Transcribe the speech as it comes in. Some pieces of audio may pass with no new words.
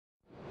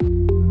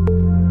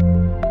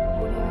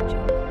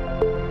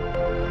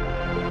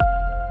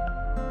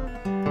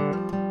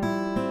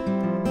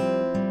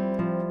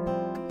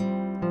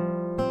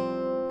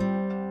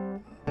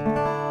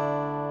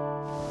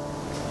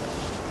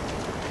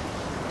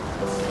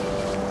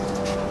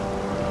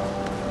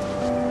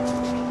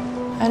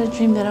I had a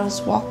dream that I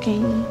was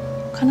walking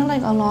kind of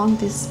like along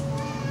these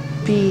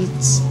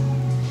beach,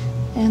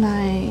 and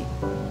I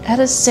had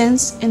a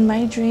sense in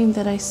my dream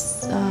that I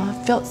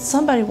felt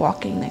somebody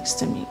walking next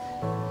to me.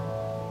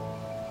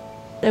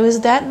 It was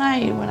that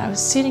night when I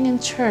was sitting in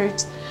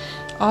church,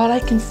 all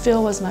I can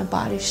feel was my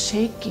body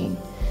shaking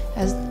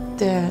as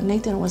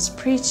Nathan was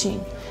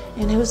preaching.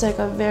 And it was like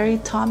a very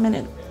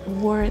dominant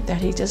word that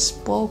he just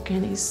spoke,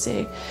 and he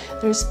said,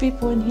 there's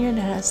people in here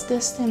that has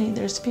destiny.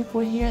 There's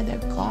people here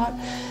that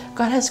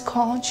God has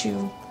called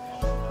you,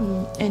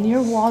 and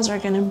your walls are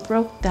going to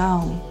break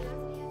down.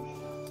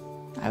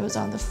 I was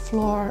on the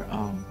floor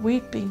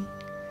weeping,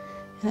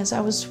 and as I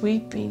was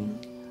weeping,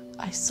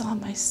 I saw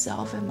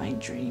myself in my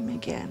dream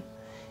again,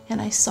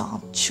 and I saw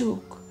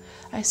Chuuk.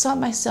 I saw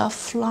myself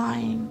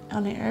flying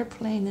on an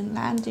airplane and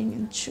landing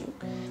in Chuuk.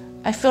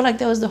 I feel like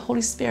that was the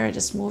Holy Spirit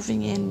just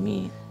moving in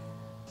me.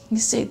 He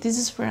said, this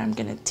is where I'm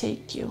going to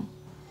take you.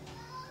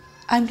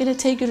 I'm going to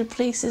take you to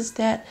places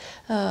that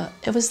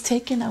it was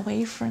taken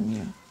away from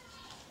you.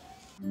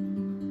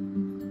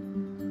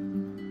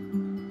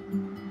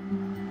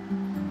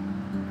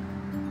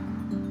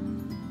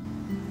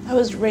 I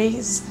was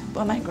raised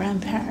by my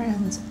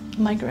grandparents,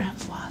 my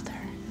grandfather.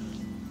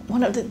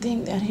 One of the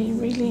things that he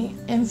really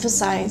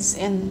emphasized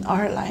in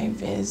our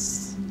life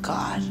is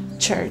God,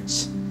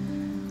 church,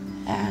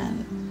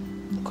 and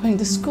going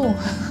to school.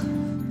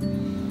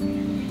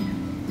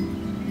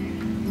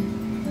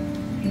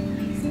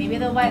 Maybe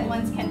the white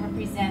ones can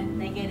represent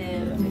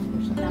negative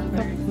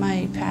numbers.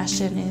 My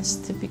passion is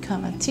to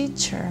become a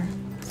teacher.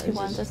 He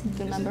wants us to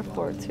do number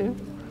 4 too.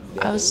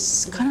 I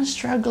was kind of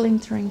struggling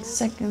during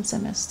second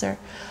semester.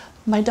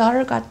 My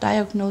daughter got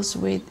diagnosed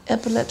with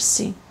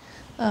epilepsy,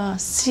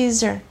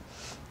 seizure,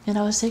 and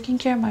I was taking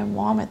care of my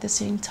mom at the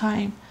same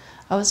time.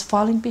 I was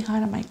falling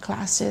behind on my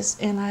classes,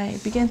 and I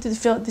began to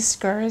feel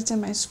discouraged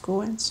in my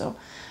school, and so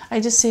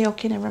I just say,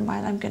 okay, never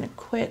mind, I'm gonna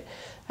quit.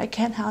 I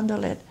can't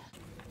handle it.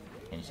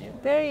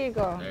 There you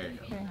go.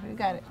 Okay, we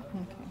got it.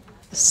 Okay.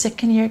 The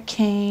second year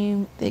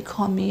came, they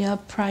called me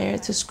up prior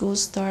to school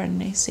start,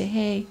 and they say,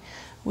 hey,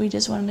 we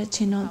just want to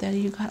let you know that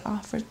you got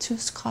offered 2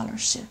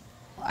 scholarships.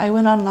 I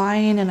went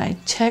online and I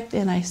checked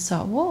and I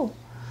saw, whoa,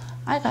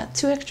 I got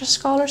 2 extra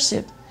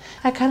scholarships.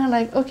 I kind of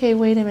like, okay,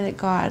 wait a minute,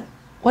 God,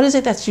 what is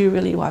it that you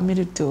really want me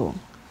to do?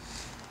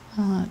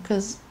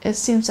 Because it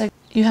seems like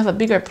you have a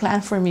bigger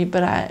plan for me,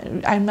 but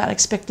I'm not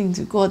expecting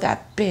to go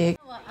that big.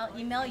 Well, I'll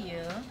email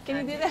you.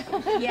 Can you do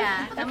that?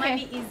 Yeah, that might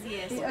be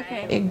easiest. Right?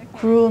 Okay. It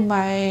grew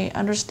my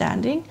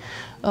understanding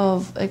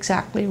of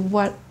exactly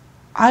what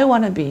I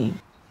want to be.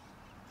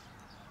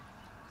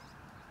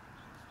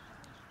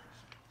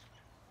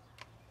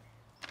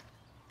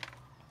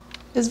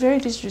 It's very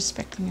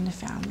disrespecting in the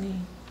family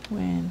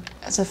when,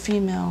 as a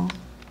female,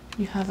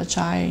 you have a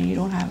child and you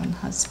don't have a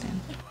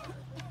husband.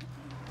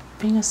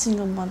 Being a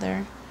single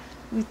mother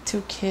with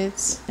 2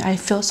 kids, I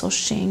feel so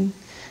ashamed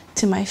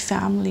to my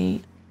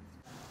family.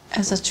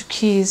 As a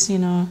Chuukese, you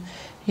know,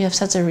 you have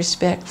such a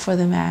respect for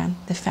the man,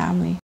 the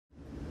family.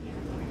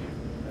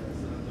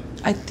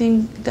 I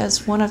think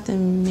that's one of the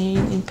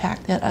main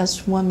impact that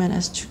as women,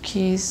 as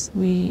Chuukese,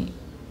 we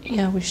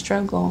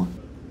struggle.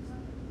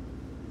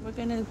 We're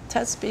going to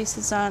touch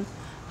bases on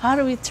how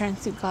do we turn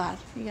to God.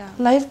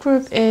 Life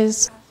group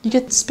is you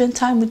get to spend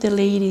time with the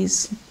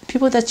ladies,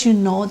 people that you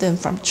know them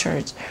from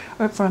church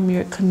or from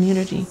your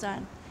community.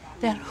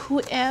 That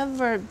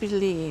whoever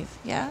believe,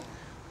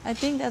 I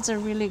think that's a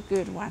really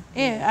good one.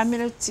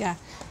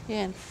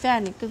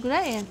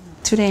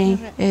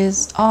 Today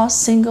is all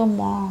single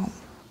mom.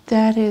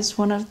 That is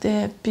one of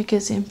the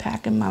biggest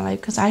impact in my life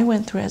because I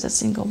went through as a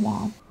single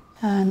mom.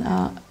 And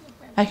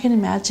I can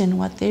imagine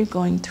what they're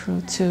going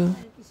through too.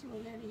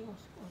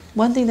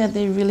 One thing that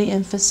they really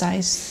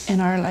emphasize in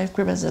our life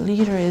group as a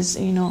leader is,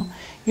 you know,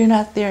 you're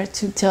not there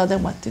to tell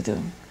them what to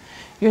do.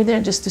 You're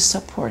there just to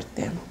support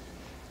them,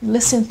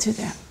 listen to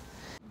them.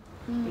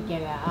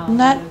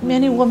 Not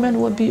many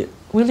women would be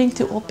willing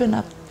to open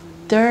up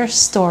their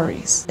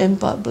stories in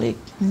public.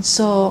 And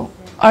so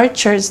our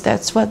church,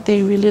 that's what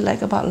they really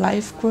like about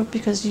life group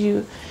because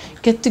you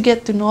get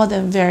to know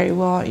them very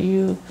well.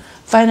 You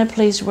find a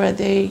place where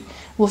they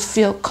will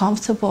feel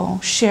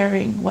comfortable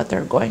sharing what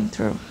they're going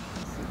through.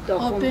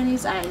 Open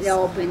his eyes.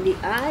 Open the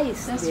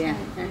eyes. That's right.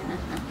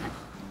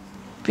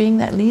 Being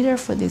that leader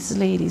for these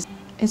ladies,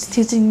 it's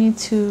teaching me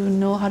to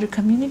know how to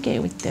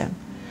communicate with them.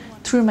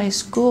 Through my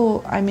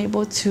school, I'm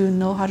able to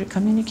know how to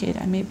communicate.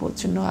 I'm able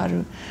to know how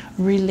to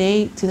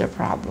relate to their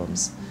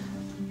problems.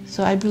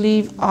 So I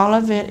believe all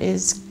of it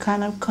is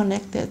kind of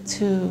connected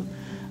to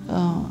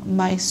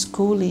my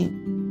schooling.